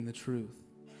the truth,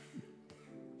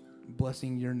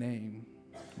 blessing your name,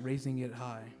 raising it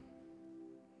high.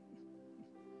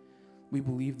 We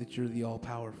believe that you're the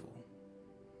all-powerful.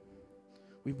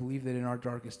 We believe that in our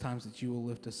darkest times that you will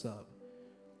lift us up.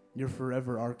 You're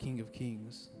forever our King of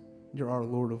Kings. You're our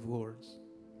Lord of Lords.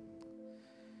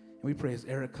 And we pray as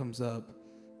Eric comes up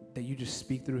that you just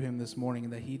speak through him this morning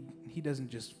and that he doesn't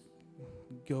just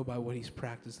go by what he's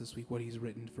practiced this week, what he's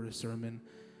written for a sermon,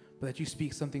 but that you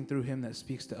speak something through him that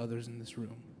speaks to others in this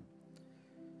room.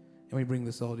 And we bring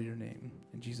this all to your name.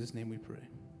 In Jesus' name we pray.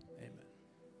 Amen.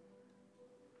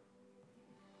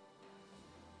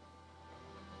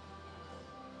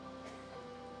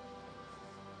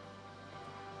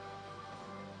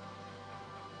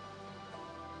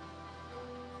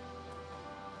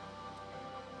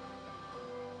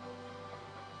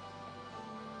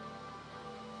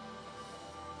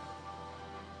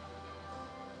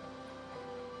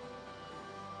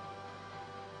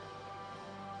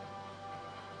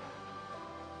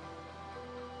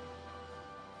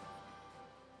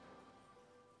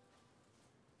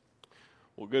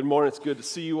 Well, good morning. It's good to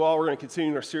see you all. We're going to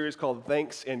continue our series called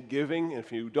Thanks and Giving. And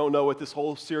if you don't know what this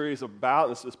whole series is about,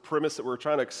 this premise that we're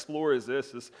trying to explore is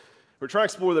we're trying to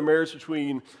explore the marriage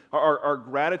between our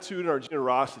gratitude and our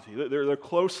generosity. They're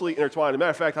closely intertwined. As a matter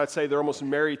of fact, I'd say they're almost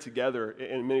married together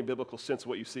in many biblical sense of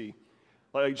what you see.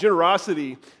 Like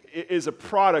generosity is a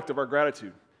product of our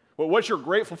gratitude. Well, what you're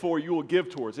grateful for, you will give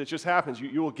towards. It just happens.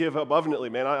 You will give abundantly,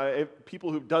 man.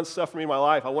 People who've done stuff for me in my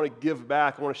life, I want to give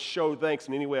back. I want to show thanks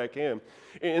in any way I can.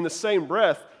 In the same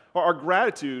breath, our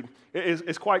gratitude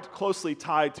is quite closely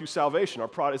tied to salvation. Our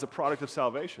product is a product of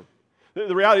salvation.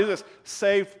 The reality is this: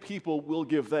 saved people will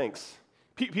give thanks.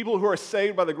 People who are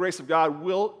saved by the grace of God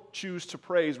will choose to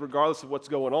praise regardless of what's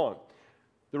going on.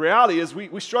 The reality is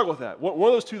we struggle with that. One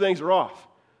of those two things are off.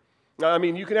 I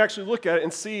mean, you can actually look at it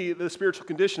and see the spiritual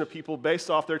condition of people based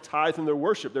off their tithe and their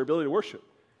worship, their ability to worship.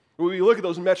 We look at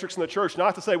those metrics in the church,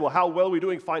 not to say, well, how well are we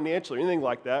doing financially or anything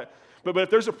like that, but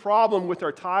if there's a problem with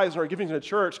our tithes and our giving to the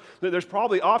church, there's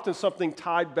probably often something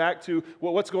tied back to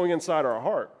what's going inside our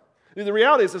heart. The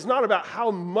reality is it's not about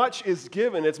how much is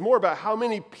given, it's more about how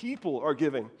many people are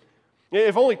giving.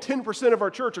 If only 10% of our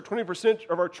church or 20%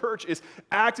 of our church is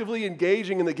actively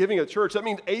engaging in the giving of the church, that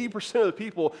means 80% of the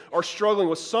people are struggling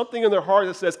with something in their heart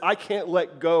that says, I can't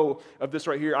let go of this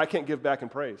right here. I can't give back in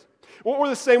praise. Or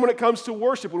the same when it comes to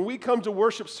worship. When we come to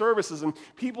worship services and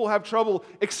people have trouble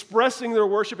expressing their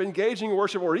worship, engaging in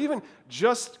worship, or even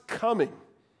just coming,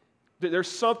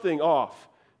 there's something off.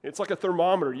 It's like a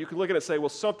thermometer. You can look at it and say, well,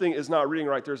 something is not reading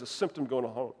right. There's a symptom going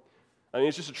on. I mean,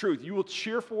 it's just the truth. You will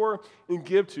cheer for and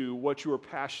give to what you are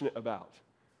passionate about.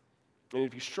 And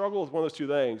if you struggle with one of those two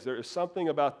things, there is something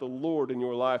about the Lord in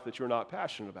your life that you're not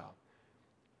passionate about.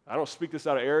 I don't speak this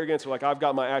out of arrogance or like I've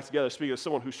got my act together. I speak as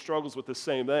someone who struggles with the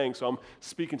same thing, so I'm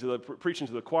preaching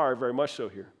to the choir very much so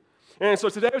here. And so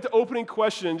today with the opening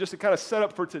question, just to kind of set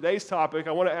up for today's topic,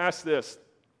 I want to ask this.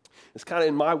 It's kind of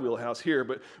in my wheelhouse here,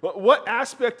 but what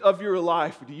aspect of your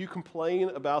life do you complain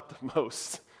about the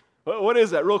most? What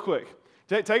is that, real quick?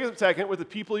 Take a second with the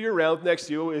people you're around next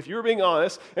to you. If you're being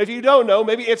honest, if you don't know,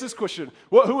 maybe answer this question.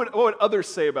 What would others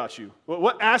say about you?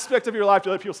 What aspect of your life do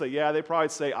other people say? Yeah, they probably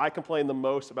say, I complain the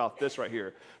most about this right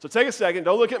here. So take a second.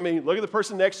 Don't look at me. Look at the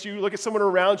person next to you. Look at someone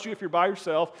around you if you're by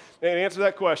yourself, and answer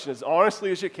that question as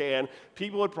honestly as you can.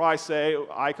 People would probably say,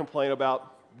 I complain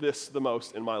about this the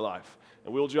most in my life.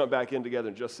 And we'll jump back in together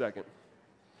in just a second.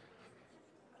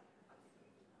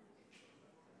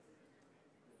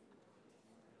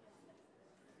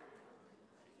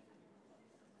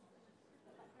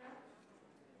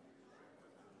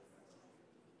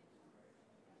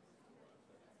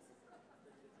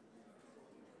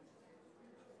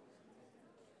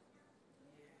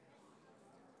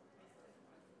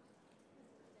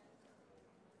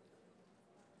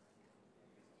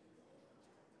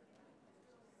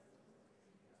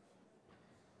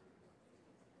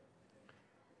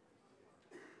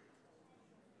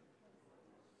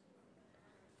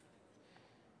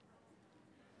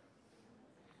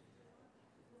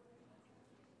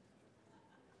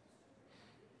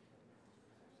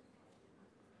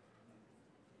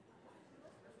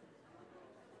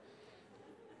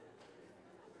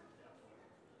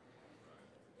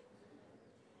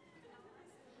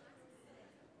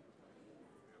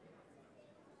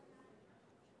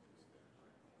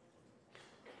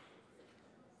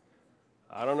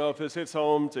 I don't know if this hits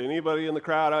home to anybody in the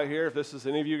crowd out here, if this is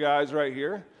any of you guys right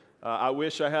here. I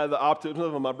wish I had the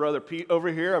optimism of my brother Pete over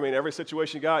here. I mean, every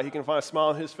situation he got, he can find a smile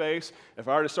on his face. If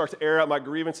I were to start to air out my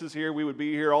grievances here, we would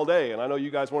be here all day. And I know you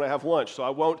guys want to have lunch, so I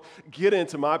won't get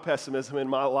into my pessimism in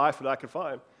my life that I could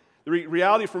find. The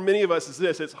reality for many of us is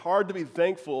this: it's hard to be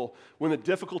thankful when the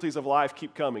difficulties of life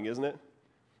keep coming, isn't it?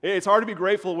 It's hard to be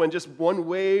grateful when just one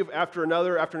wave after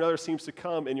another seems to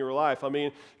come in your life. I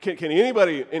mean, can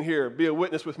anybody in here be a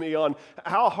witness with me on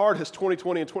how hard has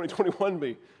 2020 and 2021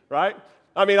 been, right?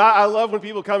 I mean, I love when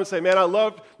people come and say, man, I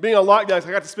loved being on lockdowns.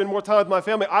 I got to spend more time with my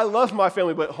family. I love my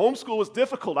family, but homeschool was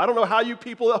difficult. I don't know how you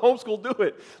people at homeschool do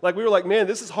it. Like, we were like, man,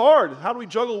 this is hard. How do we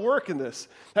juggle work in this?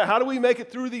 How do we make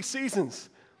it through these seasons?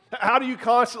 How do you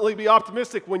constantly be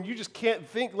optimistic when you just can't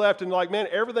think left and like, man,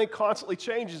 everything constantly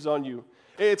changes on you?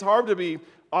 It's hard to be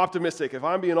optimistic, if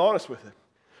I'm being honest with it.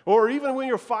 Or even when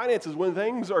your finances, when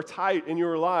things are tight in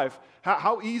your life,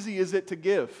 how easy is it to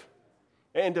give?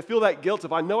 And to feel that guilt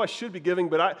of, I know I should be giving,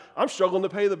 but I'm struggling to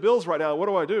pay the bills right now. What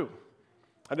do I do?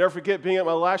 I never forget being at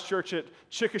my last church at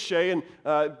Chickasha,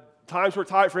 and times were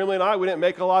tight for Emily and I. We didn't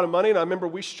make a lot of money, and I remember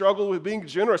we struggled with being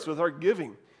generous with our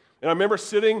giving. And I remember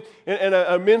sitting in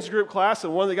a men's group class,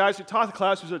 and one of the guys who taught the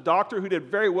class was a doctor who did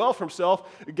very well for himself,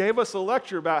 gave us a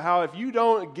lecture about how if you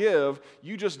don't give,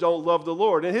 you just don't love the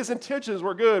Lord. And his intentions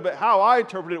were good, but how I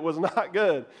interpreted it was not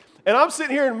good. And I'm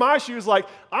sitting here in my shoes like,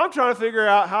 I'm trying to figure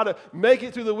out how to make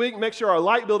it through the week, make sure our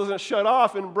light bill doesn't shut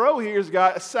off, and bro here's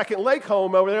got a second lake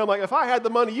home over there. I'm like, if I had the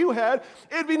money you had,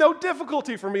 it'd be no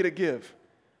difficulty for me to give.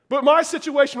 But my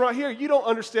situation right here, you don't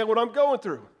understand what I'm going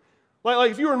through.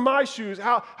 Like if you were in my shoes,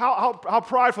 how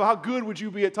prideful, how good would you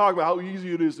be at talking about how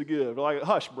easy it is to give? Like,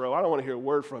 hush, bro, I don't want to hear a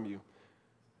word from you.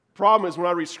 Problem is, when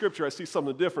I read Scripture, I see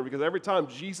something different, because every time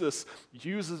Jesus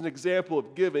uses an example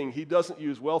of giving, he doesn't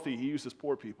use wealthy, he uses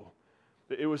poor people.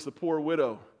 It was the poor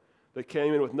widow that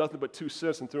came in with nothing but 2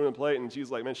 cents and threw in a plate, and Jesus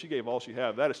was like, man, she gave all she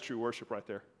had. That is true worship right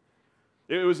there.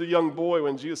 It was a young boy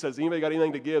when Jesus says, anybody got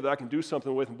anything to give that I can do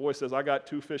something with? And the boy says, I got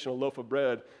 2 fish and a loaf of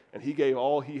bread, and he gave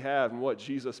all he had, and what?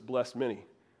 Jesus blessed many.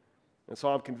 And so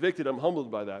I'm convicted, I'm humbled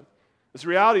by that. This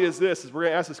reality is this, is we're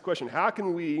going to ask this question: how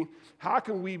can we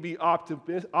be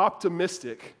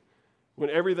optimistic when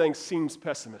everything seems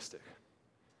pessimistic?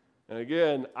 And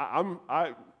again,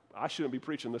 I shouldn't be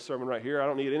preaching this sermon right here. I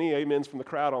don't need any amens from the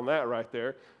crowd on that right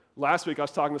there. Last week I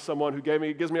was talking to someone who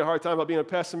gives me a hard time about being a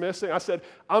pessimist. I said,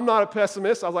 I'm not a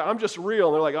pessimist. I was like, I'm just real.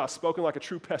 And they're like, oh, spoken like a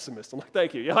true pessimist. I'm like,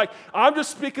 thank you. You're like, I'm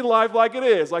just speaking life like it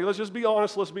is. Like, let's just be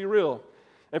honest, let's be real.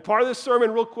 And part of this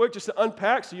sermon, real quick, just to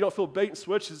unpack so you don't feel bait and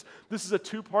switch, is this is a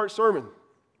 2-part sermon.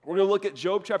 We're going to look at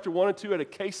Job chapter 1 and 2 at a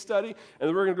case study, and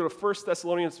then we're going to go to 1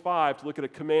 Thessalonians 5 to look at a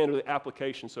command or the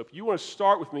application. So if you want to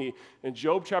start with me in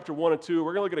Job chapter 1 and 2,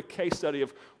 we're going to look at a case study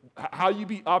of how you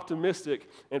be optimistic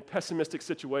in pessimistic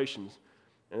situations.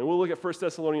 And we'll look at 1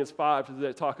 Thessalonians 5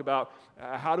 to talk about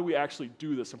how do we actually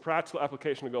do this, some practical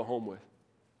application to go home with.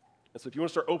 And so if you want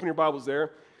to start opening your Bibles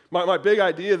there, my big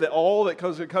idea that all that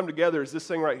comes to come together is this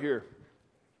thing right here.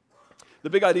 The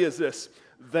big idea is this: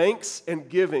 thanks and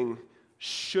giving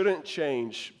shouldn't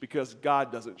change because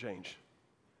God doesn't change.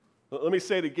 Let me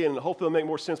say it again, and hopefully it'll make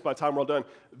more sense by the time we're all done.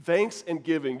 Thanks and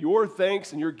giving, your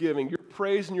thanks and your giving, your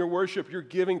praise and your worship, your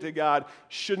giving to God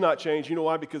should not change. You know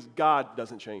why? Because God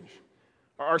doesn't change.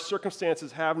 Our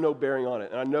circumstances have no bearing on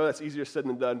it. And I know that's easier said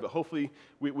than done, but hopefully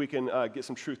we can get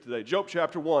some truth today. Job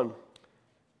chapter 1.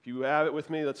 If you have it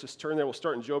with me, let's just turn there. We'll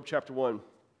start in Job chapter 1.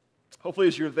 Hopefully,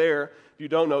 as you're there, if you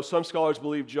don't know, some scholars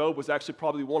believe Job was actually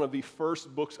probably one of the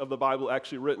first books of the Bible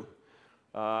actually written.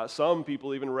 Some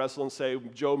people even wrestle and say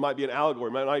Job might be an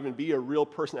allegory. It might not even be a real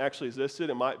person that actually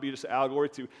existed. It might be just an allegory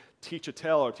to teach a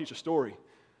tale or teach a story.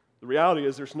 The reality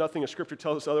is there's nothing in Scripture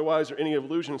tells us otherwise or any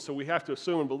illusion, so we have to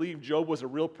assume and believe Job was a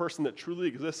real person that truly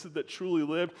existed, that truly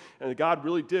lived, and that God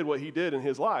really did what he did in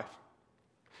his life.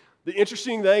 The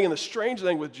interesting thing and the strange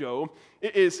thing with Job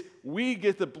is we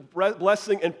get the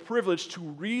blessing and privilege to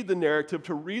read the narrative,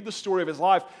 to read the story of his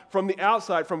life from the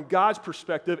outside, from God's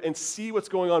perspective, and see what's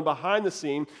going on behind the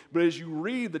scene. But as you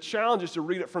read, the challenge is to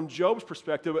read it from Job's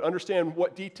perspective and understand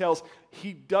what details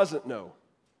he doesn't know.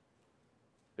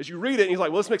 As you read it, and he's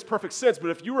like, well, this makes perfect sense, but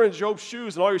if you were in Job's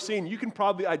shoes and all you're seeing, you can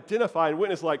probably identify and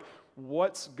witness, like,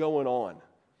 what's going on?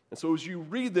 And so as you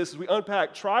read this, as we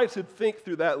unpack, try to think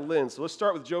through that lens. So let's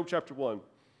start with Job chapter 1.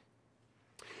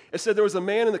 It said there was a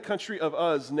man in the country of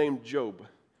Uz named Job.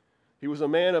 He was a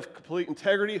man of complete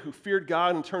integrity who feared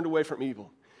God and turned away from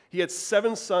evil. He had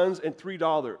 7 sons and 3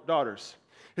 daughters.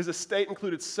 His estate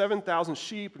included 7,000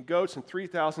 sheep and goats and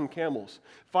 3,000 camels,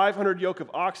 500 yoke of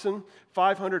oxen,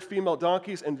 500 female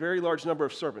donkeys, and a very large number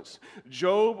of servants.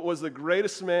 Job was the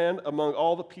greatest man among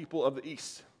all the people of the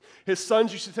East. His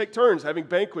sons used to take turns having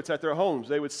banquets at their homes.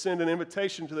 They would send an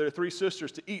invitation to their 3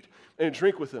 sisters to eat and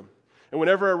drink with them. And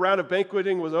whenever a round of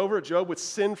banqueting was over, Job would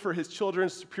send for his children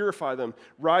to purify them,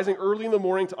 rising early in the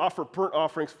morning to offer burnt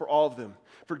offerings for all of them.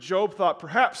 For Job thought,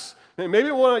 perhaps, maybe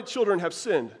one of my children have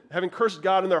sinned, having cursed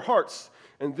God in their hearts.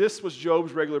 And this was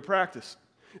Job's regular practice.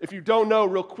 If you don't know,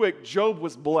 real quick, Job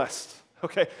was blessed.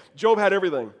 Okay, Job had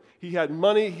everything. He had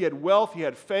money, he had wealth, he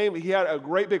had fame, he had a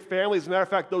great big family. As a matter of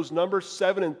fact, those numbers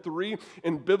 7 and 3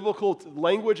 in biblical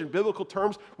language and biblical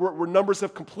terms were numbers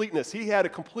of completeness. He had a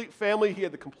complete family, he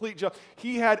had the complete job,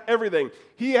 he had everything.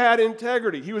 He had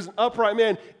integrity. He was an upright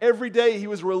man. Every day he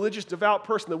was a religious, devout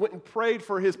person that went and prayed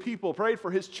for his people, prayed for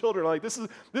his children. Like this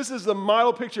is the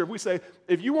model picture. If we say,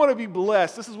 if you want to be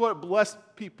blessed, this is what blessed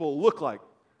people look like.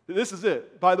 This is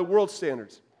it, by the world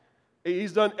standards.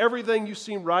 He's done everything you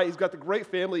seem right. He's got the great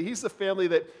family. He's the family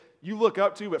that you look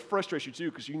up to but frustrates you too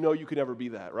because you know you can never be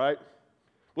that, right?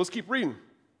 Well, let's keep reading.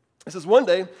 It says, one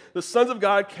day, the sons of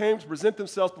God came to present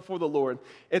themselves before the Lord,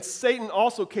 and Satan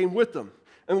also came with them.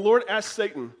 And the Lord asked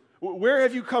Satan, where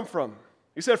have you come from?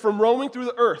 He said, from roaming through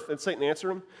the earth. And Satan answered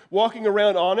him, walking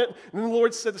around on it. And then the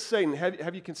Lord said to Satan,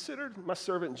 have you considered my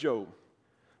servant Job?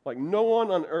 Like no one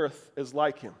on earth is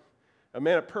like him. A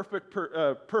man of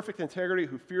perfect integrity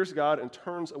who fears God and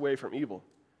turns away from evil.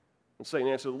 And Satan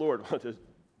answered the Lord, does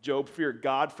Job fear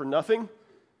God for nothing?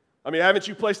 I mean, haven't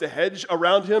you placed a hedge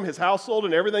around him, his household,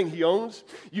 and everything he owns?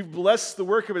 You've blessed the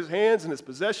work of his hands and his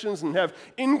possessions and have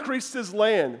increased his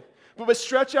land. But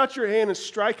stretch out your hand and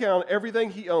strike out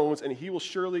everything he owns, and he will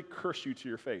surely curse you to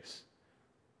your face.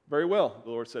 Very well,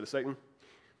 the Lord said to Satan.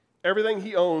 Everything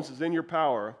he owns is in your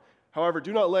power. However,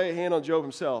 do not lay a hand on Job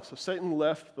himself. So Satan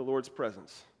left the Lord's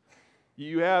presence.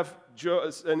 You have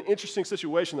an interesting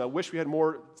situation that I wish we had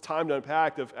more time to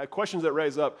unpack of questions that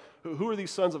raise up. Who are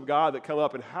these sons of God that come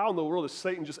up, and how in the world is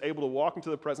Satan just able to walk into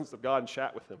the presence of God and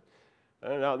chat with him?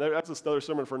 Now, that's another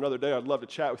sermon for another day I'd love to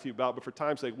chat with you about, but for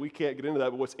time's sake, we can't get into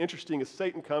that. But what's interesting is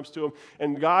Satan comes to him,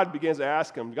 and God begins to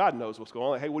ask him. God knows what's going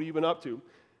on. Like, hey, what have you been up to?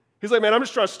 He's like, man, I'm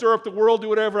just trying to stir up the world, do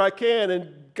whatever I can.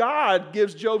 And God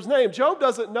gives Job's name. Job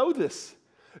doesn't know this.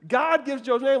 God gives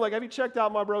Job's name. Like, have you checked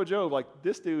out my bro Job? Like,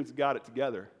 this dude's got it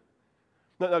together.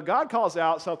 Now God calls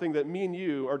out something that me and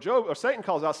you, or Satan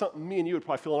calls out something me and you would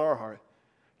probably feel in our heart.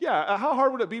 Yeah, how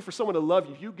hard would it be for someone to love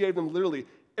you if you gave them literally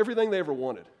everything they ever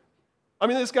wanted? I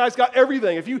mean, this guy's got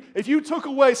everything. If you took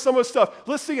away some of the stuff,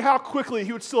 let's see how quickly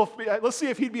he would let's see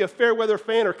if he'd be a fair weather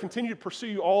fan or continue to pursue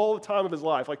you all the time of his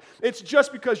life. Like, it's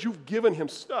just because you've given him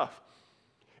stuff.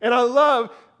 And I love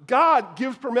God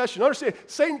gives permission. Understand,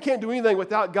 Satan can't do anything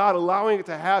without God allowing it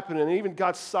to happen, and even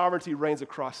God's sovereignty reigns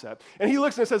across that. And he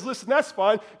looks and says, listen, that's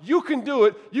fine. You can do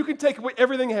it. You can take away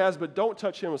everything he has, but don't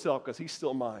touch him himself because he's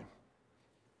still mine.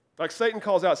 Like Satan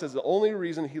calls out, says the only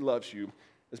reason he loves you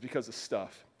is because of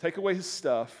stuff. Take away his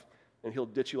stuff, and he'll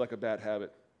ditch you like a bad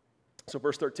habit. So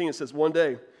verse 13, it says, one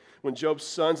day, when Job's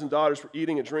sons and daughters were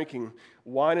eating and drinking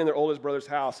wine in their oldest brother's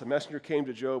house, a messenger came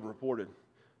to Job and reported.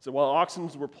 So while oxen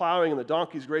were plowing and the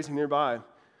donkeys grazing nearby,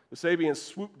 the Sabeans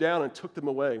swooped down and took them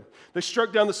away. They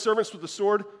struck down the servants with the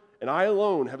sword, and I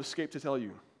alone have escaped to tell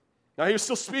you. Now he was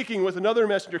still speaking when another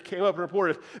messenger came up and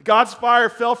reported, God's fire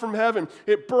fell from heaven.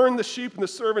 It burned the sheep and the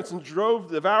servants and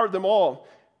devoured them all.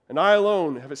 And I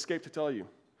alone have escaped to tell you.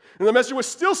 And the messenger was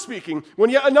still speaking when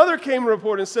yet another came and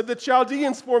reported and said, the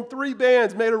Chaldeans formed 3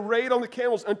 bands, made a raid on the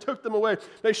camels, and took them away.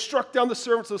 They struck down the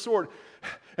servants with the sword.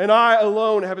 And I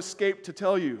alone have escaped to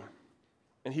tell you.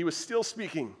 And he was still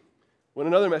speaking when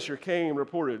another messenger came and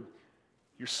reported,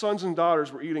 your sons and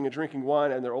daughters were eating and drinking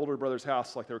wine in their older brother's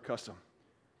house like they were accustomed.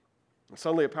 And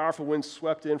suddenly a powerful wind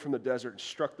swept in from the desert and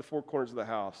struck the 4 corners of the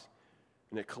house.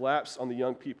 And it collapsed on the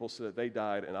young people so that they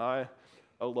died. And I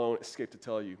alone escaped to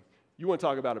tell you. You want to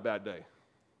talk about a bad day.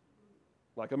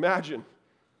 Like imagine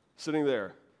sitting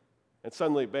there and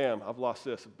suddenly, bam, I've lost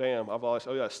this. Bam, I've lost,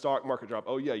 oh yeah, stock market drop.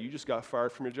 Oh yeah, you just got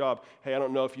fired from your job. Hey, I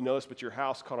don't know if you noticed, but your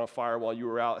house caught on fire while you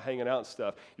were out hanging out and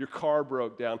stuff. Your car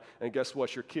broke down, and guess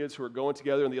what? Your kids who were going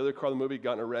together in the other car of the movie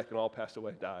got in a wreck and all passed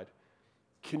away, died.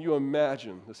 Can you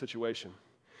imagine the situation?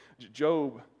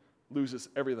 Job loses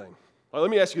everything.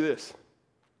 Let me ask you this.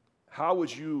 How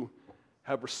would you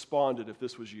have responded if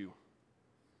this was you?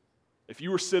 If you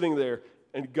were sitting there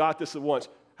and got this at once,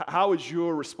 how would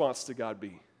your response to God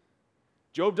be?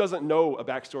 Job doesn't know a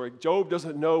backstory. Job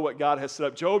doesn't know what God has set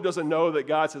up. Job doesn't know that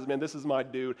God says, man, this is my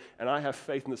dude, and I have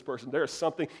faith in this person. There is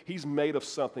something, he's made of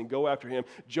something. Go after him.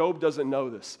 Job doesn't know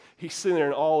this. He's sitting there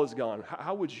and all is gone.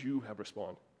 How would you have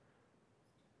responded?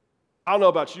 I don't know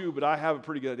about you, but I have a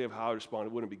pretty good idea of how I would respond.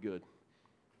 It wouldn't be good.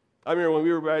 I remember when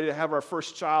we were ready to have our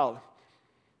first child,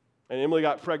 and Emily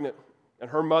got pregnant, and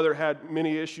her mother had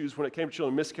many issues when it came to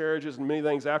children, miscarriages and many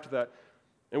things after that.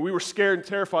 And we were scared and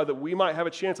terrified that we might have a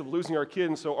chance of losing our kid,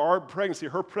 and so her pregnancy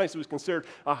was considered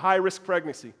a high-risk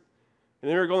pregnancy. And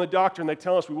then we were going to the doctor, and they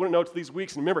tell us we wouldn't know till these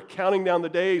weeks. And I remember counting down the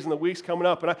days and the weeks coming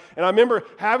up. And I remember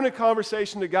having a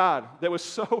conversation to God that was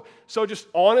so just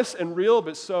honest and real,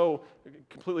 but so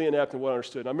completely inept in what I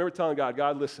understood. And I remember telling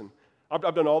God, listen,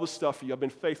 I've done all this stuff for you. I've been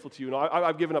faithful to you. And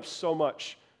I've given up so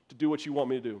much to do what you want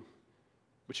me to do.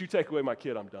 But you take away my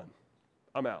kid, I'm done.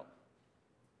 I'm out.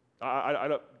 I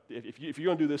don't, if you're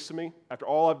going to do this to me after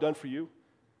all I've done for you.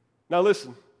 Now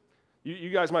listen.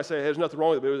 You guys might say, hey, there's nothing wrong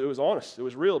with it, but it was honest. It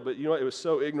was real, but you know what? It was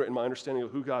so ignorant in my understanding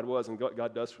of who God was and what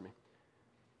God does for me.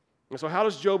 And so how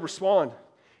does Job respond?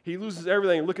 He loses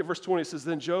everything. Look at verse 20. It says,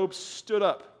 then Job stood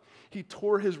up. He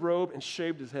tore his robe and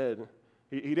shaved his head.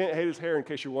 He didn't hate his hair, in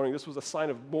case you're wondering. This was a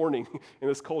sign of mourning in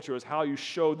this culture. It was how you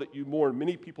showed that you mourned.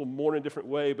 Many people mourn in a different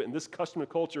way, but in this custom and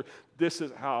culture, this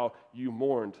is how you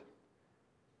mourned.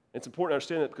 And it's important to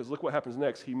understand that because look what happens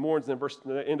next. He mourns, and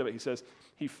then the end of it, he says,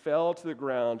 he fell to the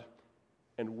ground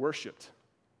and worshipped.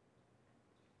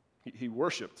 He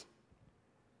worshipped,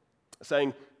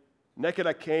 saying, naked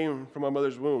I came from my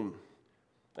mother's womb,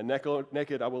 and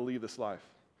naked I will leave this life.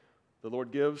 The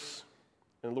Lord gives,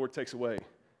 and the Lord takes away.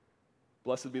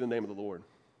 Blessed be the name of the Lord.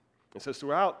 It says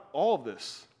throughout all of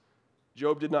this,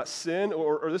 Job did not sin,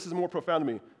 or this is more profound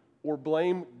to me, or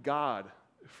blame God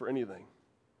for anything.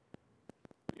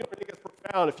 You don't think it's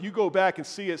profound. If you go back and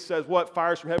see, it says what?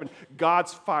 Fires from heaven.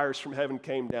 God's fires from heaven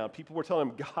came down. People were telling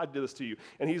him, God did this to you.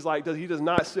 And he's like, he does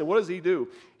not sin. What does he do?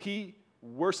 He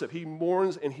worships. He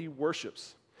mourns and he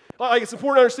worships. Like, it's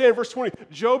important to understand, verse 20,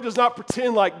 Job does not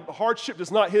pretend like hardship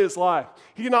does not hit his life.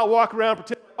 He did not walk around and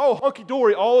pretend, oh,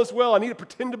 hunky-dory, all is well. I need to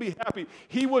pretend to be happy.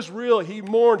 He was real. He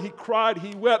mourned. He cried.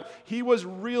 He wept. He was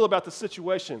real about the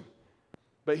situation.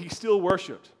 But he still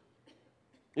worshiped.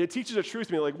 It teaches a truth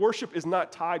to me, like worship is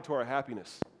not tied to our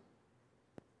happiness.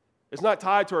 It's not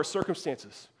tied to our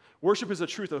circumstances. Worship is the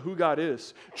truth of who God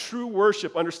is. True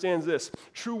worship understands this.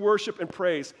 True worship and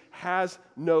praise has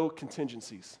no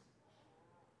contingencies.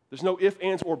 There's no ifs,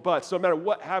 ands, or buts. No matter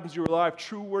what happens in your life,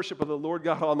 true worship of the Lord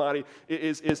God Almighty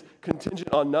is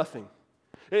contingent on nothing.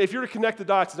 If you're to connect the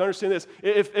dots and understand this,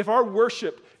 if our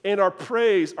worship and our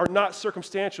praise are not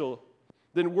circumstantial,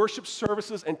 then worship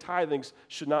services and tithings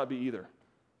should not be either.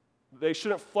 They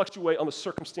shouldn't fluctuate on the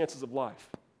circumstances of life.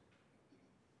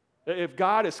 If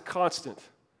God is constant,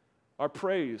 our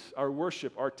praise, our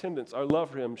worship, our attendance, our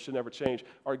love for him should never change.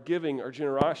 Our giving, our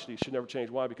generosity should never change.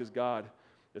 Why? Because God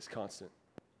is constant.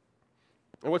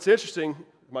 And what's interesting,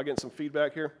 am I getting some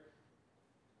feedback here?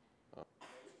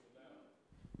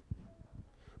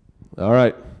 All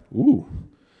right. Ooh,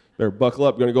 better buckle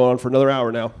up. We're going to go on for another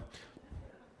hour now.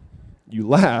 You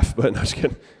laugh, but no, just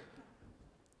kidding.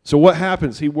 So what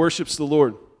happens? He worships the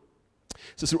Lord. It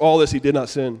says through all this, he did not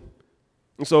sin.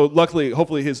 And so luckily,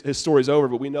 hopefully his story's over,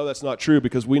 but we know that's not true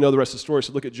because we know the rest of the story.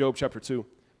 So look at Job chapter 2.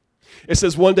 It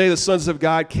says, one day the sons of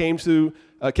God came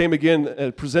again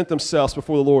and present themselves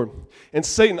before the Lord. And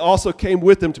Satan also came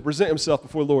with them to present himself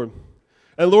before the Lord.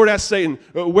 And the Lord asked Satan,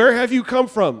 where have you come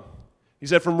from? He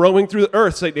said, from roaming through the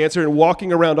earth, Satan answered, and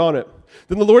walking around on it.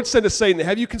 Then the Lord said to Satan,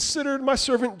 have you considered my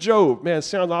servant Job? Man, it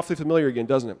sounds awfully familiar again,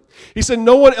 doesn't it? He said,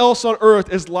 no one else on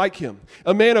earth is like him,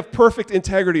 a man of perfect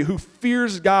integrity who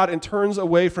fears God and turns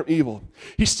away from evil.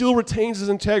 He still retains his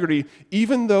integrity,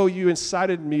 even though you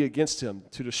incited me against him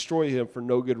to destroy him for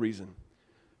no good reason.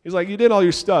 He's like, you did all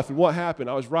your stuff, and what happened?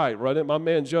 I was right? My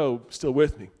man Job still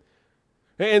with me.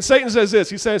 And Satan says this.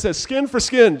 He says, skin for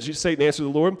skin, Satan answered the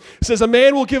Lord. He says, a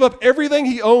man will give up everything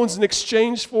he owns in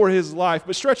exchange for his life,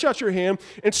 but stretch out your hand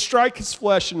and strike his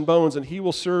flesh and bones, and he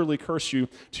will surely curse you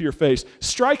to your face.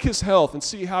 Strike his health and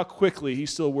see how quickly he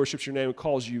still worships your name and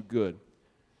calls you good.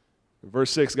 In verse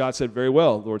 6, God said, very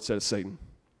well, the Lord said to Satan.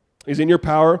 He's in your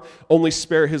power, only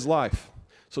spare his life.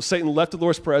 So Satan left the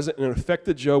Lord's presence and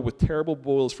infected Job with terrible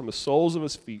boils from the soles of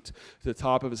his feet to the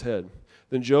top of his head.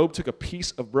 Then Job took a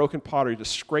piece of broken pottery to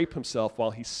scrape himself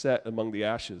while he sat among the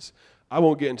ashes. I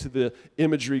won't get into the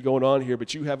imagery going on here,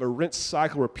 but you have a rinse,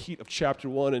 cycle, repeat of chapter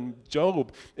 1, and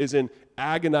Job is in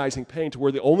agonizing pain to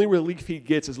where the only relief he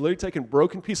gets is literally taking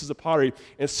broken pieces of pottery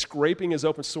and scraping his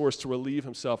open sores to relieve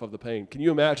himself of the pain. Can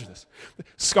you imagine this?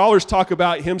 Scholars talk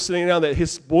about him sitting down, that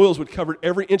his boils would cover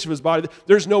every inch of his body.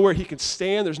 There's nowhere he can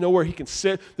stand. There's nowhere he can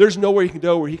sit. There's nowhere he can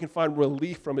go where he can find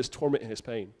relief from his torment and his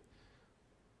pain.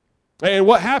 And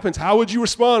what happens? How would you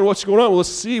respond? What's going on? Well, let's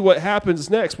see what happens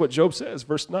next, what Job says,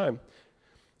 verse 9.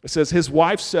 It says, his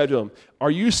wife said to him, are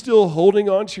you still holding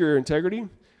on to your integrity?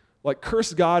 Like,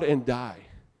 curse God and die.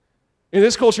 In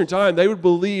this culture and time, they would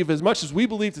believe, as much as we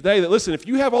believe today, that, listen, if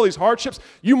you have all these hardships,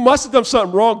 you must have done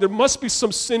something wrong. There must be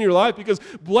some sin in your life, because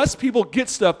blessed people get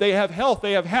stuff. They have health,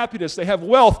 they have happiness, they have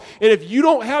wealth. And if you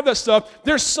don't have that stuff,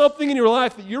 there's something in your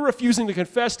life that you're refusing to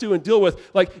confess to and deal with.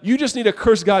 Like, you just need to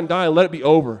curse God and die and let it be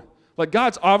over. Like,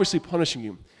 God's obviously punishing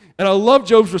you. And I love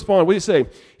Job's response. What did he say?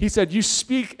 He said, you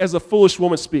speak as a foolish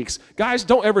woman speaks. Guys,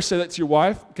 don't ever say that to your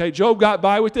wife. Okay, Job got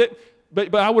by with it,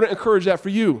 but I wouldn't encourage that for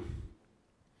you.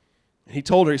 He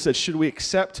told her, he said, should we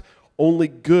accept only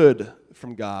good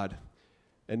from God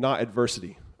and not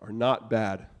adversity, or not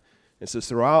bad? And says,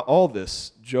 throughout all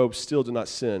this, Job still did not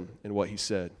sin in what he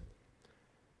said.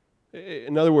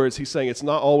 In other words, he's saying it's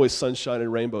not always sunshine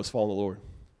and rainbows following the Lord.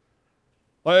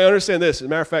 I understand this. As a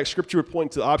matter of fact, Scripture would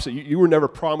point to the opposite. You were never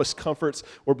promised comforts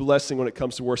or blessing when it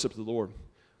comes to worship of the Lord.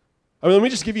 I mean, let me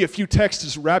just give you a few texts to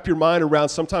just wrap your mind around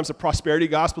sometimes the prosperity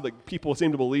gospel that people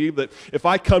seem to believe, that if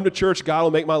I come to church, God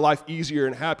will make my life easier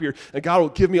and happier, and God will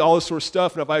give me all this sort of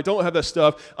stuff, and if I don't have that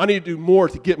stuff, I need to do more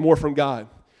to get more from God.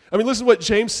 I mean, listen to what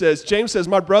James says. James says,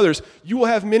 my brothers, you will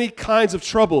have many kinds of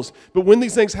troubles, but when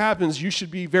these things happen, you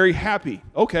should be very happy.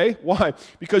 Okay, why?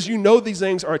 Because you know these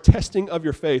things are a testing of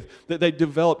your faith, that they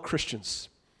develop Christians.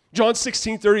 John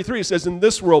 16:33 says, in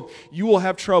this world you will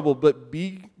have trouble, but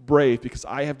be brave, because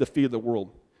I have defeated the world.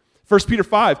 1 Peter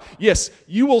 5, yes,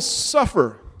 you will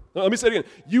suffer. Let me say it again.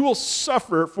 You will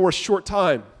suffer for a short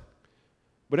time.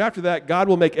 But after that, God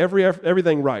will make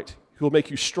everything right. He will make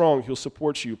you strong. He'll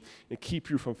support you and keep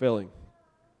you from failing.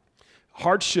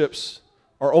 Hardships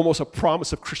are almost a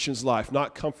promise of Christians' life,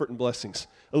 not comfort and blessings,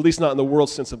 at least not in the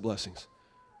world's sense of blessings.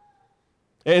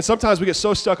 And sometimes we get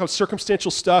so stuck on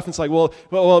circumstantial stuff, and it's like,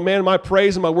 well, man, my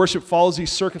praise and my worship follows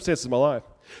these circumstances in my life.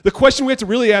 The question we have to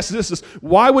really ask is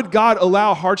why would God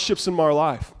allow hardships in our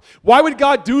life? Why would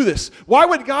God do this? Why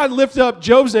would God lift up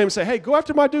Job's name and say, hey, go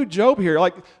after my dude Job here?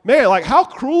 Like, man, like, how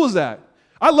cruel is that?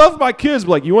 I love my kids,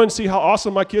 but like, you want to see how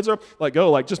awesome my kids are? Like, go,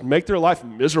 like, just make their life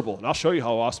miserable, and I'll show you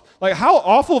how awesome. Like, how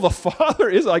awful of a father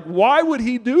is it? Like, why would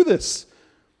he do this?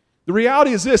 The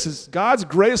reality is this, is God's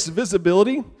greatest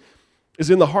visibility is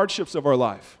in the hardships of our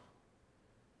life.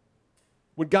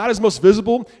 When God is most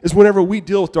visible is whenever we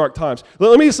deal with dark times.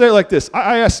 Let me say it like this.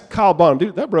 I asked Kyle Bonham,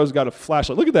 dude, that bro's got a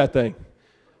flashlight. Look at that thing.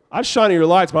 I'd shine your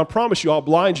lights, but I promise you I'll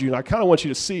blind you, and I kind of want you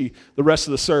to see the rest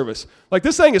of the service. Like,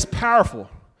 this thing is powerful,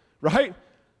 right?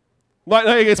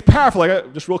 Like, it's powerful.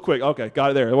 Like, just real quick. Okay,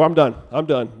 got it there. Well, I'm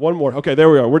done. One more. Okay, there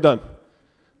we are. We're done.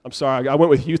 I'm sorry. I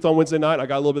went with youth on Wednesday night. I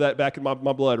got a little bit of that back in my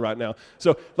blood right now.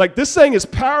 So, like, this thing is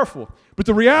powerful. But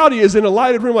the reality is, in a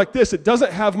lighted room like this, it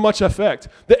doesn't have much effect.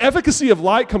 The efficacy of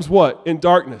light comes what? In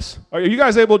darkness. Are you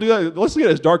guys able to do that? Let's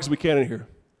get as dark as we can in here.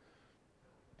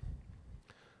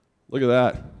 Look at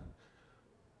that.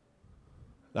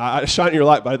 I shine your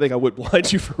light, but I think I would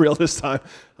blind you for real this time.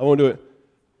 I won't do it.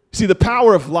 See, the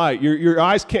power of light, your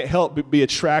eyes can't help but be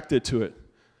attracted to it.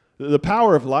 The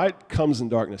power of light comes in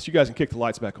darkness. You guys can kick the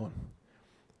lights back on.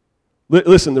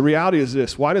 Listen, the reality is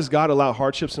this. Why does God allow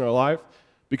hardships in our life?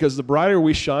 Because the brighter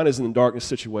we shine is in the darkness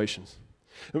situations.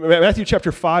 Matthew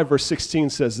chapter 5, verse 16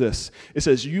 says this. It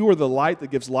says, you are the light that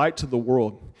gives light to the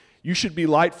world. You should be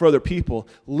light for other people.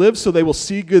 Live so they will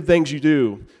see good things you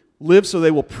do. Live so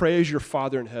they will praise your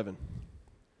Father in heaven.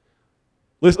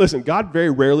 Listen, God very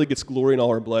rarely gets glory in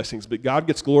all our blessings, but God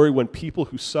gets glory when people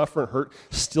who suffer and hurt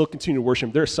still continue to worship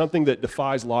Him. There's something that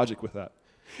defies logic with that.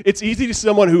 It's easy to see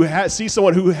someone who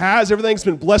has everything, has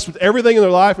been blessed with everything in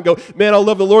their life, and go, man, I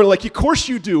love the Lord. Like, of course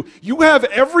you do. You have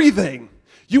everything.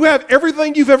 You have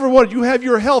everything you've ever wanted. You have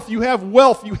your health. You have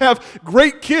wealth. You have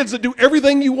great kids that do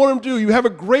everything you want them to do. You have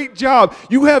a great job.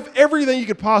 You have everything you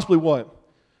could possibly want.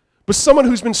 But someone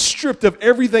who's been stripped of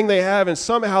everything they have, and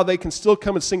somehow they can still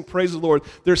come and sing praise of the Lord,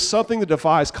 there's something that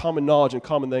defies common knowledge and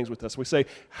common things with us. We say,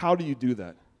 how do you do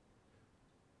that?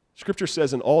 Scripture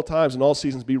says in all times and all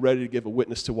seasons, be ready to give a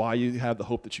witness to why you have the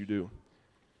hope that you do.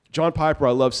 John Piper,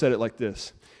 I love, said it like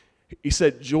this. He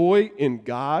said, joy in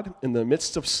God in the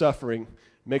midst of suffering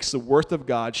makes the worth of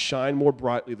God shine more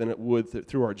brightly than it would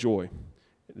through our joy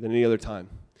than any other time.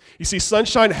 You see,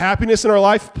 sunshine, happiness in our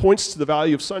life points to the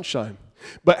value of sunshine.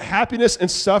 But happiness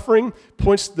and suffering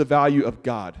points to the value of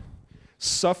God.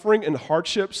 Suffering and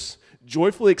hardships,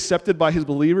 joyfully accepted by His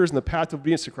believers in the path of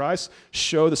obedience to Christ,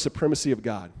 show the supremacy of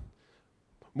God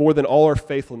more than all our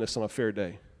faithfulness on a fair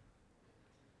day.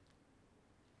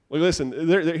 Well, listen,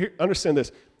 understand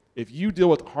this. If you deal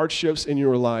with hardships in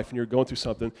your life and you're going through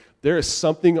something, there is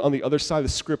something on the other side of the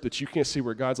script that you can't see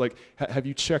where God's like, have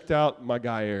you checked out my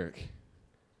guy Eric?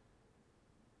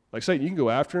 Like, say, you can go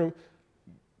after him,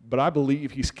 but I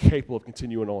believe he's capable of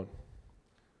continuing on.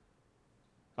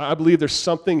 I believe there's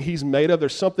something he's made of.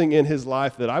 There's something in his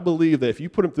life that I believe that if you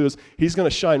put him through this, he's going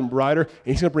to shine brighter, and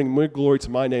he's going to bring more glory to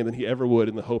my name than he ever would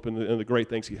in the hope and the great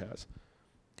things he has.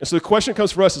 And so the question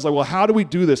comes for us is like, well, how do we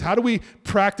do this? How do we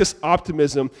practice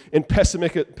optimism in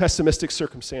pessimistic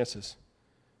circumstances?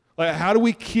 Like, how do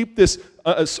we keep this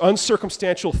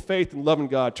uncircumstantial faith and love in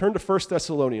God? Turn to 1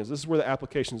 Thessalonians. This is where the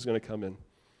application is going to come in.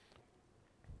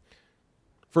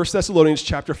 1 Thessalonians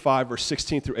chapter 5, verse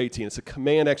 16 through 18. It's a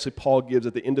command actually Paul gives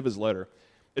at the end of his letter.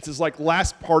 It's his like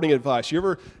last parting advice. You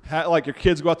ever had like your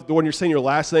kids go out the door and you're saying your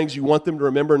last things you want them to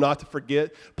remember, not to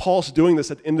forget? Paul's doing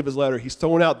this at the end of his letter. He's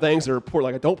throwing out things that are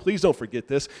important, like please don't forget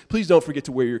this. Please don't forget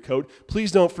to wear your coat.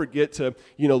 Please don't forget to,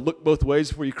 look both ways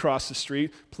before you cross the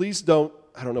street. Please don't,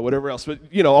 I don't know, whatever else, but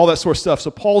all that sort of stuff.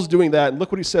 So Paul's doing that, and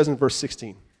look what he says in verse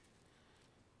 16.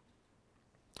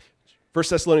 1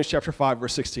 Thessalonians chapter 5,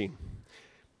 verse 16.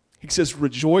 He says,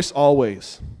 rejoice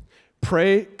always,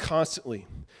 pray constantly,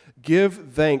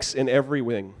 give thanks in every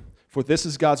way, for this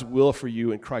is God's will for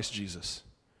you in Christ Jesus.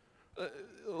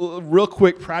 Real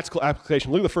quick practical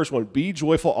application. Look at the first one. Be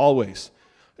joyful always.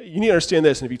 You need to understand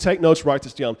this, and if you take notes, write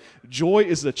this down. Joy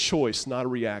is a choice, not a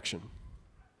reaction.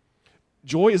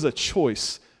 Joy is a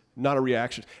choice, not a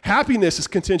reaction. Happiness is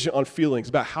contingent on feelings,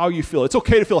 about how you feel. It's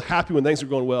okay to feel happy when things are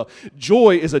going well.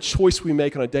 Joy is a choice we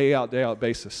make on a day out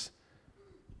basis.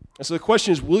 And so the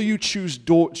question is, will you choose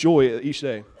joy each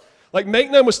day? Like,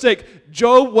 make no mistake,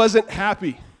 Job wasn't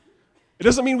happy. It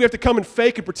doesn't mean we have to come and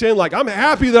fake and pretend like, I'm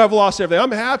happy that I've lost everything.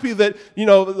 I'm happy that,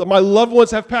 my loved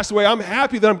ones have passed away. I'm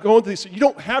happy that I'm going through this. You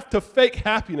don't have to fake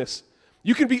happiness.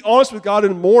 You can be honest with God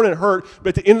and mourn and hurt, but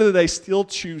at the end of the day, still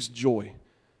choose joy.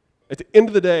 At the end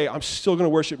of the day, I'm still going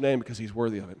to worship Him because He's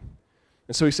worthy of it.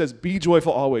 And so he says, be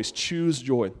joyful always. Choose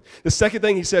joy. The second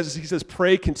thing he says is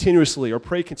pray continuously or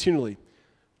pray continually.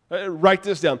 Write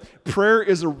this down. Prayer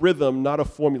is a rhythm, not a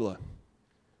formula.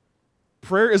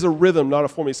 Prayer is a rhythm, not a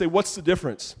formula. You say, what's the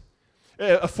difference?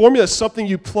 A formula is something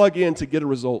you plug in to get a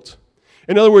result.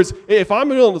 In other words, if I'm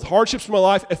dealing with hardships in my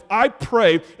life, if I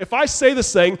pray, if I say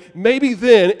this thing, maybe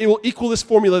then it will equal this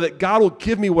formula that God will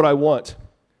give me what I want.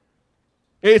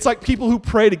 It's like people who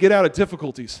pray to get out of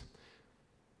difficulties.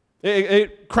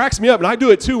 It cracks me up, and I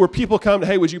do it too, where people come,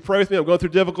 hey, would you pray with me? I'm going through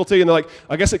difficulty, and they're like,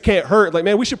 I guess it can't hurt. Like,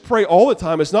 man, we should pray all the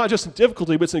time. It's not just in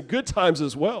difficulty, but it's in good times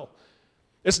as well.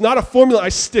 It's not a formula I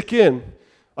stick in.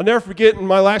 I'll never forget in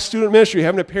my last student ministry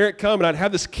having a parent come, and I'd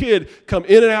have this kid come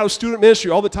in and out of student ministry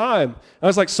all the time. And I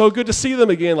was like, so good to see them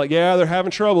again. Like, yeah, they're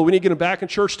having trouble. We need to get them back in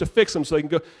church to fix them so they can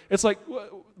go. It's like,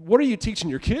 what are you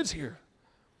teaching your kids here?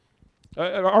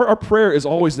 Our prayer is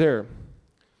always there.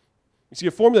 You see,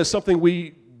 a formula is something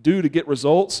we do to get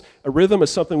results. A rhythm is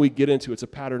something we get into. It's a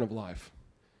pattern of life.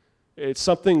 It's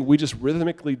something we just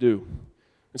rhythmically do.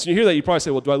 And so you hear that, you probably say,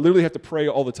 well, do I literally have to pray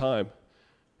all the time?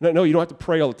 No, you don't have to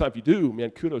pray all the time. If you do, man,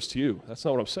 kudos to you. That's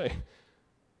not what I'm saying.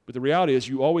 But the reality is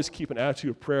you always keep an attitude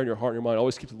of prayer in your heart and your mind.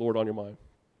 Always keep the Lord on your mind.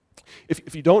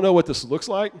 If you don't know what this looks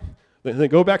like, then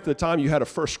go back to the time you had a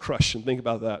first crush and think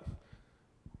about that.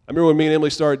 I remember when me and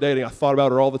Emily started dating, I thought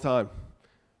about her all the time.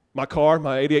 My car,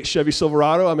 my 88 Chevy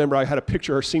Silverado, I remember I had a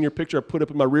picture, her senior picture, I put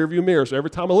up in my rearview mirror. So every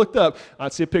time I looked up,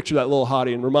 I'd see a picture of that little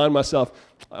hottie and remind myself,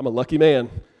 I'm a lucky man.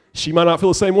 She might not feel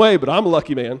the same way, but I'm a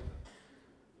lucky man.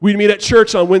 We'd meet at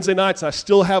church on Wednesday nights, and I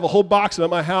still have a whole box at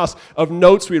my house of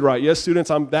notes we'd write. Yes,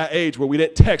 students, I'm that age where we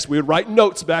didn't text. We would write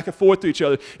notes back and forth to each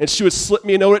other, and she would slip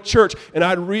me a note at church, and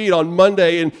I'd read on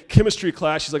Monday in chemistry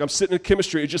class. She's like, I'm sitting in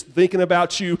chemistry, just thinking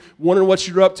about you, wondering what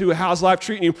you're up to, how's life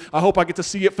treating you. I hope I get to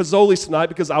see you at Fazoli's tonight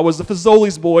because I was the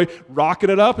Fazoli's boy, rocking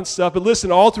it up and stuff. But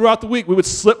listen, all throughout the week, we would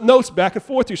slip notes back and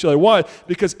forth to each other. Why?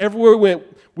 Because everywhere we went,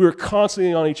 we were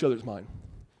constantly on each other's mind.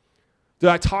 Did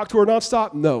I talk to her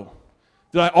nonstop? No.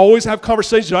 Did I always have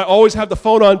conversations? Did I always have the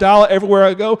phone on dial everywhere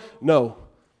I go? No.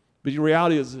 But the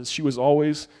reality is she was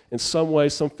always, in some way,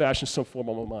 some fashion, some form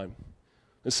on my mind.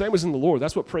 The same as in the Lord.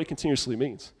 That's what pray continuously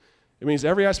means. It means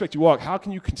every aspect you walk, how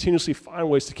can you continuously find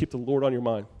ways to keep the Lord on your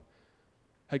mind?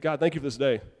 Hey, God, thank you for this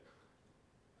day.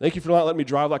 Thank you for not letting me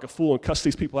drive like a fool and cuss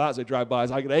these people out as they drive by,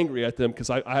 as I get angry at them because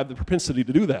I have the propensity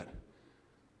to do that.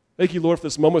 Thank you, Lord, for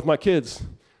this moment with my kids.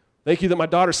 Thank you that my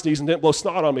daughter sneezed and didn't blow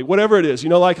snot on me. Whatever it is,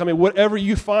 whatever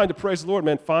you find to praise the Lord,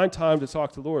 man, find time to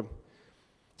talk to the Lord.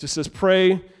 It just says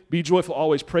pray, be joyful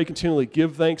always, pray continually,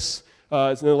 give thanks.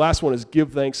 And then the last one is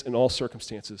give thanks in all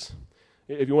circumstances.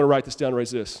 If you want to write this down, raise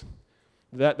this.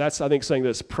 That's, I think, saying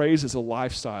this. Praise is a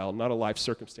lifestyle, not a life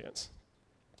circumstance.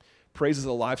 Praise is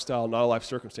a lifestyle, not a life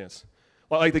circumstance.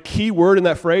 Like the key word in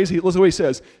that phrase, listen to what he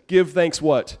says. Give thanks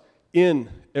what? In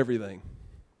everything.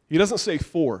 He doesn't say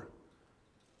for.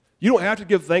 You don't have to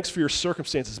give thanks for your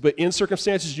circumstances, but in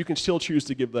circumstances, you can still choose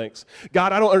to give thanks.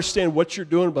 God, I don't understand what you're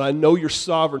doing, but I know you're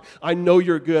sovereign. I know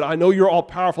you're good. I know you're all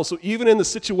powerful. So even in the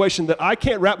situation that I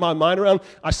can't wrap my mind around,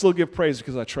 I still give praise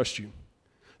because I trust you.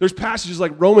 There's passages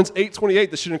like Romans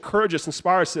 8:28 that should encourage us,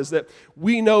 inspire us, says that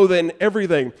we know that in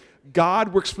everything,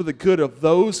 God works for the good of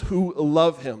those who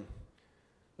love him.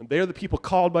 And they are the people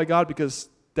called by God because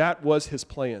that was his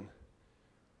plan.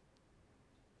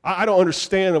 I don't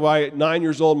understand why at 9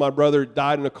 years old my brother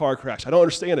died in a car crash. I don't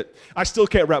understand it. I still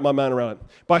can't wrap my mind around it.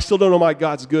 But I still don't know why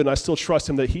God's good, and I still trust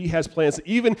him that he has plans.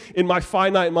 Even in my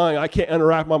finite mind, I can't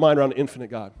unwrap my mind around an infinite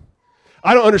God.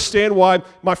 I don't understand why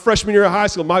my freshman year of high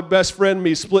school, my best friend and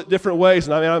me split different ways,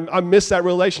 and I miss that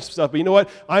relationship stuff. But you know what?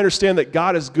 I understand that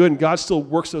God is good, and God still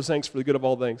works those things for the good of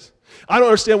all things. I don't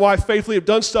understand why I faithfully have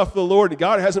done stuff for the Lord, and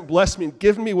God hasn't blessed me and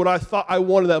given me what I thought I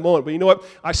wanted at that moment. But you know what?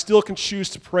 I still can choose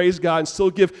to praise God and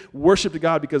still give worship to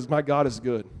God because my God is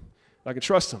good. I can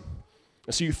trust him.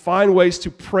 And so you find ways to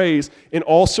praise in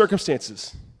all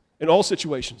circumstances, in all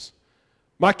situations.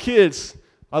 My kids,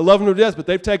 I love them to death, but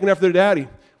they've taken after their daddy.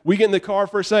 We get in the car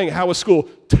first thing, how was school?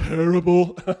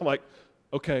 Terrible. I'm like,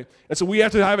 okay. And so we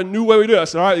have to have a new way we do it. I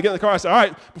said, all right, you get in the car. I said, all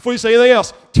right, before you say anything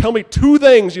else, tell me 2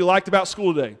 things you liked about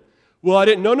school today. Well, I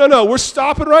didn't. No. We're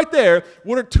stopping right there.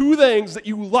 What are 2 things that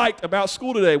you liked about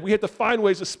school today? We have to find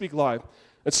ways to speak live.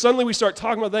 And suddenly we start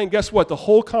talking about that, and guess what? The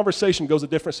whole conversation goes a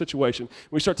different situation.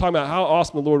 We start talking about how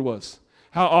awesome the Lord was,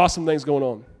 how awesome things going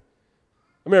on.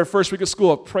 I remember first week of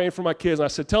school, I'm praying for my kids, and I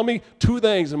said, tell me 2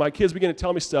 things, and my kids began to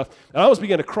tell me stuff. And I almost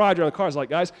began to cry during the car. I was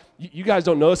like, guys, you guys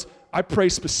don't know this. I pray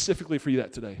specifically for you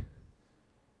that today. And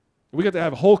we got to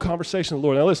have a whole conversation with the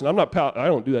Lord. Now listen, I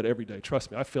don't do that every day.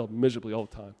 Trust me, I fail miserably all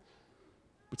the time.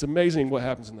 It's amazing what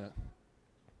happens in that.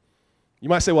 You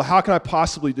might say, well, how can I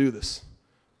possibly do this?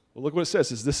 Well, look what it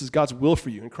says. This is God's will for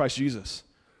you in Christ Jesus.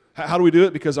 How do we do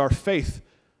it? Because our faith,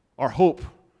 our hope,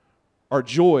 our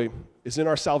joy is in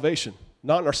our salvation,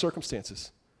 not in our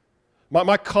circumstances.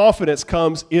 My confidence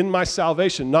comes in my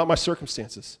salvation, not my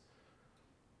circumstances.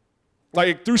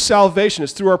 Like through salvation,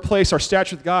 it's through our place, our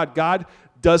stature with God. God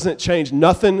doesn't change.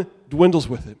 Nothing dwindles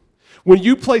with it. When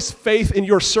you place faith in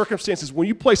your circumstances, when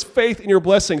you place faith in your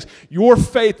blessings, your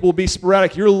faith will be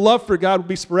sporadic. Your love for God will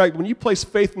be sporadic. When you place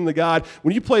faith in the God,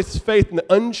 when you place faith in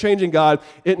the unchanging God,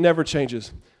 it never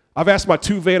changes. I've asked my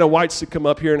 2 Vanna Whites to come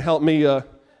up here and help me with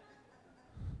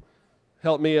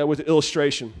the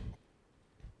illustration.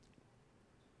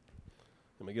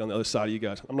 Let me get on the other side of you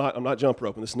guys. I'm not jump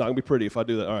roping. This is not going to be pretty if I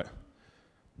do that. All right.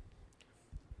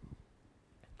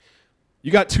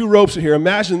 You got 2 ropes in here.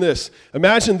 Imagine this.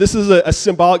 Imagine this is a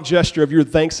symbolic gesture of your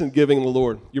thanks and giving in the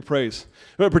Lord, your praise.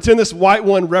 Pretend this white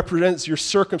one represents your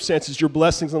circumstances, your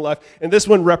blessings in life, and this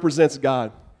one represents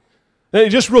God. And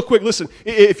just real quick, listen,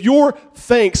 if your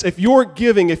thanks, if your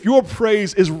giving, if your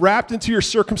praise is wrapped into your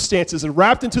circumstances and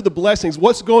wrapped into the blessings,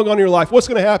 what's going on in your life, what's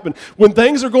going to happen? When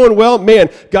things are going well, man,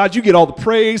 God, you get all the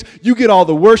praise, you get all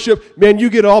the worship, man,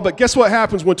 you get all, but guess what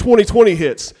happens when 2020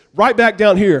 hits? Right back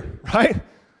down here, right?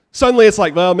 Suddenly it's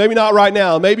like, well, maybe not right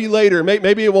now, maybe later,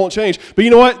 maybe it won't change. But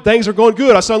you know what? Things are going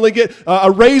good. I suddenly get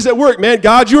a raise at work. Man,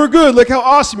 God, you're good. Look how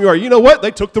awesome you are. You know what?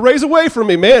 They took the raise away from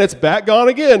me. Man, it's back gone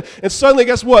again. And suddenly,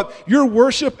 guess what? Your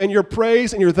worship and your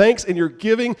praise and your thanks and your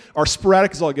giving are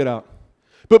sporadic as all get out.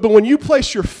 But when you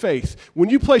place your faith, when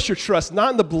you place your trust,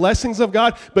 not in the blessings of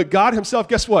God, but God himself,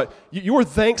 guess what? Your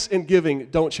thanks and giving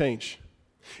don't change.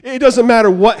 It doesn't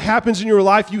matter what happens in your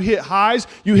life. You hit highs,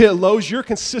 you hit lows. Your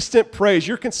consistent praise,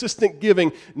 your consistent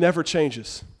giving never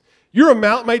changes. Your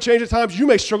amount may change at times. You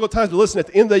may struggle at times. But listen, at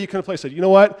the end of the day, you come to a place and say, you know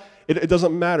what? It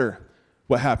doesn't matter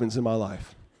what happens in my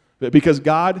life. Because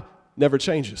God never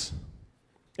changes.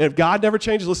 And if God never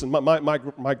changes, listen,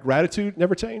 my gratitude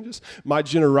never changes. My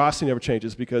generosity never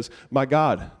changes because my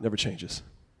God never changes.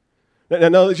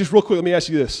 Now, just real quick, let me ask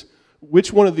you this.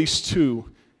 Which one of these 2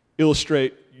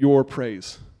 illustrate your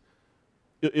praise,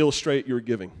 illustrate your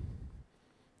giving?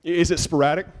 Is it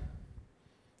sporadic?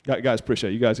 Guys,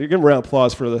 appreciate it. You guys. Give them a round of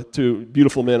applause for the 2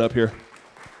 beautiful men up here.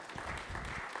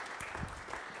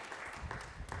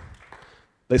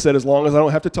 They said as long as I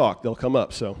don't have to talk, they'll come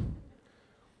up. So,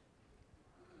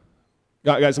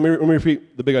 guys, let me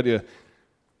repeat the big idea.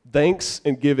 Thanks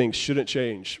and giving shouldn't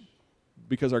change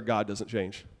because our God doesn't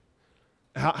change.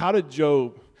 How did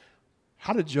Job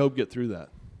get through that?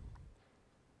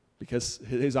 Because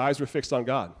his eyes were fixed on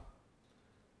God.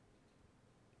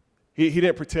 He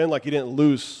didn't pretend like he didn't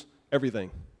lose everything.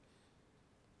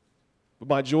 But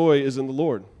my joy is in the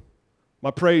Lord. My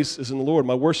praise is in the Lord.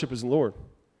 My worship is in the Lord.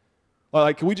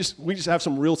 Like, can we just have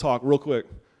some real talk real quick?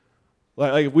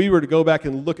 Like if we were to go back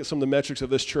and look at some of the metrics of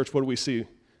this church, what do we see?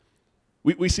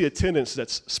 We see attendance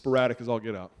that's sporadic as all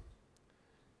get out.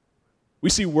 We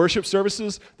see worship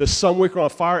services that some week are on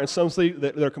fire and some say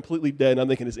that they're completely dead. And I'm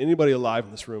thinking, is anybody alive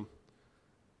in this room?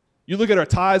 You look at our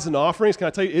tithes and offerings, can I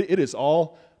tell you, it is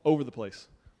all over the place.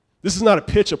 This is not a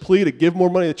pitch, a plea to give more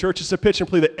money to the church. It's a pitch and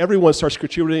plea that everyone starts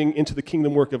contributing into the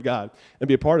kingdom work of God and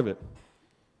be a part of it.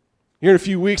 Here in a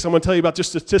few weeks, I'm going to tell you about just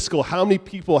statistical, how many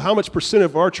people, how much percent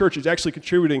of our church is actually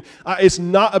contributing. It's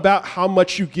not about how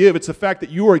much you give. It's the fact that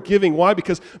you are giving. Why?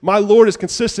 Because my Lord is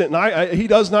consistent, and He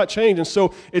does not change. And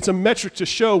so it's a metric to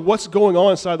show what's going on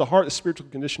inside the heart, the spiritual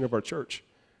condition of our church.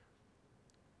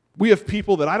 We have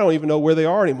people that I don't even know where they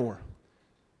are anymore.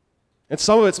 And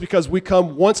some of it's because we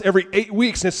come once every 8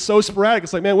 weeks, and it's so sporadic.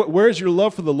 It's like, man, where's your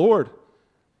love for the Lord?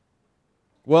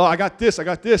 Well, I got this, I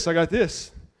got this, I got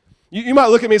this. You might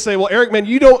look at me and say, well, Eric, man,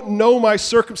 you don't know my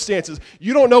circumstances.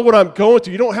 You don't know what I'm going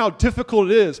through. You don't know how difficult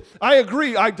it is. I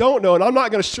agree, I don't know, and I'm not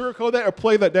going to sugarcoat that or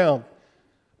play that down.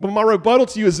 But my rebuttal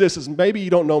to you is this, is maybe you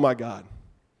don't know my God.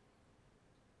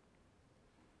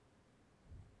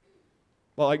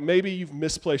 Well, like maybe you've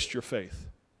misplaced your faith.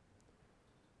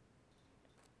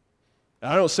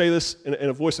 And I don't say this in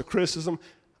a voice of criticism.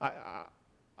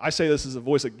 I say this as a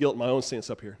voice of guilt in my own stance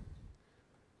up here.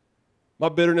 My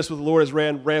bitterness with the Lord has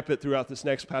ran rampant throughout this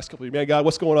past couple of years. Man, God,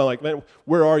 what's going on? Like, man,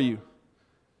 where are you?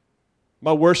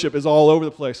 My worship is all over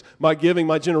the place. My giving,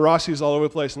 my generosity is all over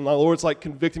the place. And my Lord's like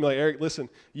convicting me, like, Eric, listen,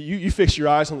 you fix your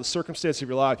eyes on the circumstance of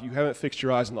your life. You haven't fixed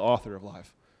your eyes on the author of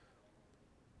life.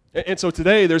 And so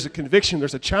today there's a conviction,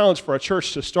 there's a challenge for our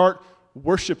church to start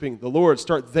worshiping the Lord,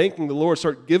 start thanking the Lord,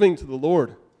 start giving to the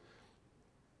Lord.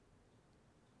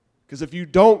 Because if you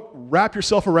don't wrap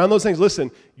yourself around those things,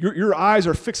 listen, your eyes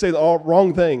are fixated on the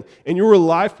wrong thing, and your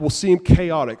life will seem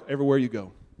chaotic everywhere you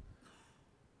go.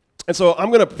 And so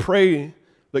I'm going to pray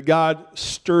that God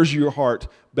stirs your heart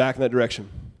back in that direction,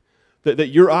 that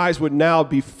your eyes would now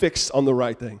be fixed on the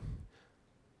right thing.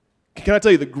 Can I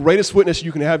tell you, the greatest witness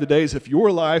you can have today is if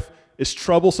your life is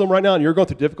troublesome right now and you're going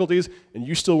through difficulties and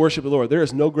you still worship the Lord, there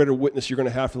is no greater witness you're going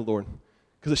to have for the Lord.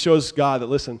 Because it shows God that,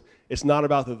 listen, it's not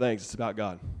about the things, it's about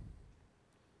God.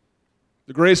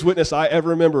 The greatest witness I ever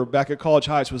remember back at College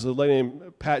Heights was a lady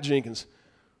named Pat Jenkins,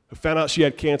 who found out she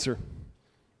had cancer.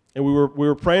 And we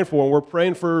were praying for her, and we're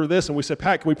praying for this, and we said,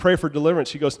 Pat, can we pray for deliverance?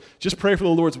 She goes, just pray for the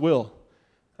Lord's will.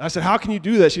 And I said, how can you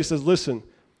do that? She says, listen,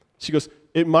 she goes,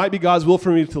 it might be God's will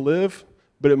for me to live,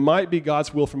 but it might be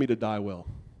God's will for me to die well.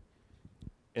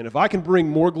 And if I can bring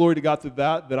more glory to God through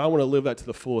that, then I want to live that to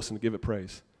the fullest and give it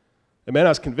praise. And man, I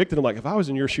was convicted. I'm like, if I was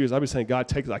in your shoes, I'd be saying, God,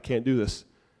 take this. I can't do this.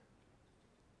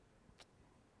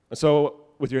 And so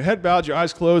with your head bowed, your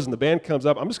eyes closed, and the band comes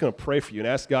up, I'm just going to pray for you and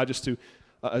ask God just to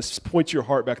point your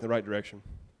heart back in the right direction.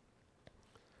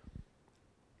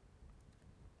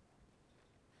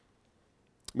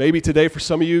 Maybe today for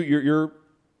some of you, your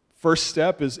first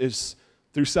step is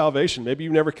through salvation. Maybe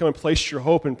you've never come and placed your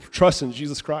hope and trust in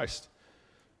Jesus Christ.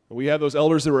 And we have those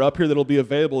elders that are up here that will be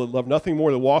available and love nothing more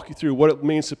than walk you through what it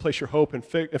means to place your hope and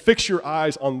fix your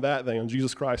eyes on that thing, on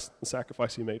Jesus Christ, the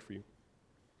sacrifice He made for you.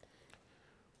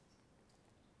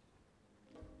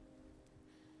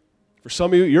 For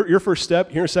some of you, your first step,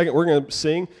 here in a second, we're going to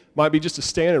sing, might be just to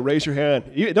stand and raise your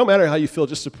hand. It don't matter how you feel,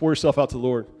 just to pour yourself out to the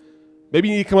Lord. Maybe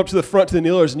you need to come up to the front to the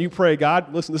kneelers and you pray,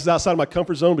 God, listen, this is outside of my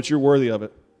comfort zone, but you're worthy of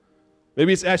it.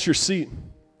 Maybe it's at your seat.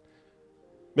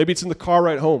 Maybe it's in the car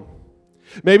ride home.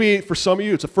 Maybe for some of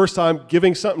you, it's the first time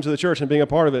giving something to the church and being a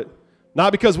part of it.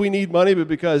 Not because we need money, but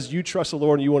because you trust the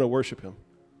Lord and you want to worship Him.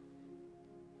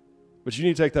 But you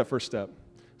need to take that first step.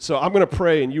 So I'm going to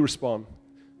pray and you respond.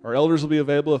 Our elders will be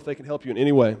available if they can help you in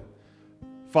any way.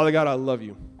 Father God, I love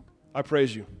you. I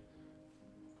praise you.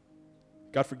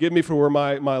 God, forgive me for where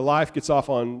my life gets off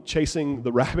on chasing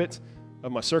the rabbit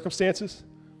of my circumstances.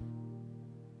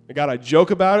 And God, I joke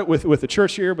about it with the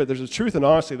church here, but there's a truth and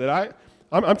honesty that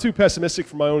I'm too pessimistic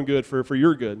for my own good, for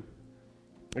your good.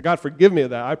 And God, forgive me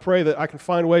of that. I pray that I can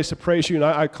find ways to praise you, and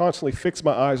I constantly fix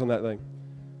my eyes on that thing.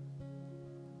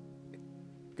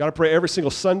 God, I pray every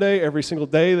single Sunday, every single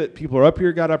day that people are up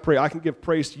here, God, I pray I can give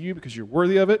praise to you because you're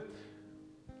worthy of it.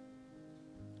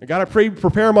 And God, I pray,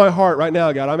 prepare my heart right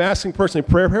now, God. I'm asking personally,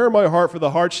 prepare my heart for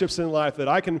the hardships in life that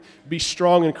I can be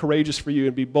strong and courageous for you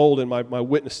and be bold in my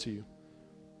witness to you.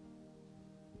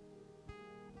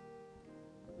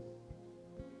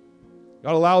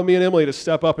 God, allow me and Emily to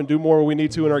step up and do more when we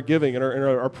need to in our giving and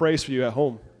our praise for you at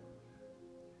home.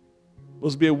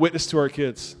 Let's be a witness to our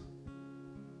kids.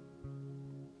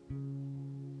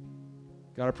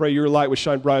 God, I pray your light would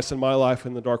shine brightest in my life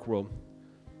in the dark world.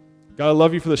 God, I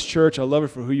love you for this church. I love you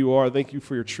for who you are. Thank you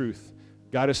for your truth.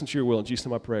 Guide us into your will. In Jesus'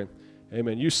 name I pray.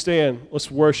 Amen. You stand.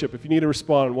 Let's worship. If you need to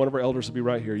respond, one of our elders will be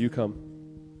right here. You come.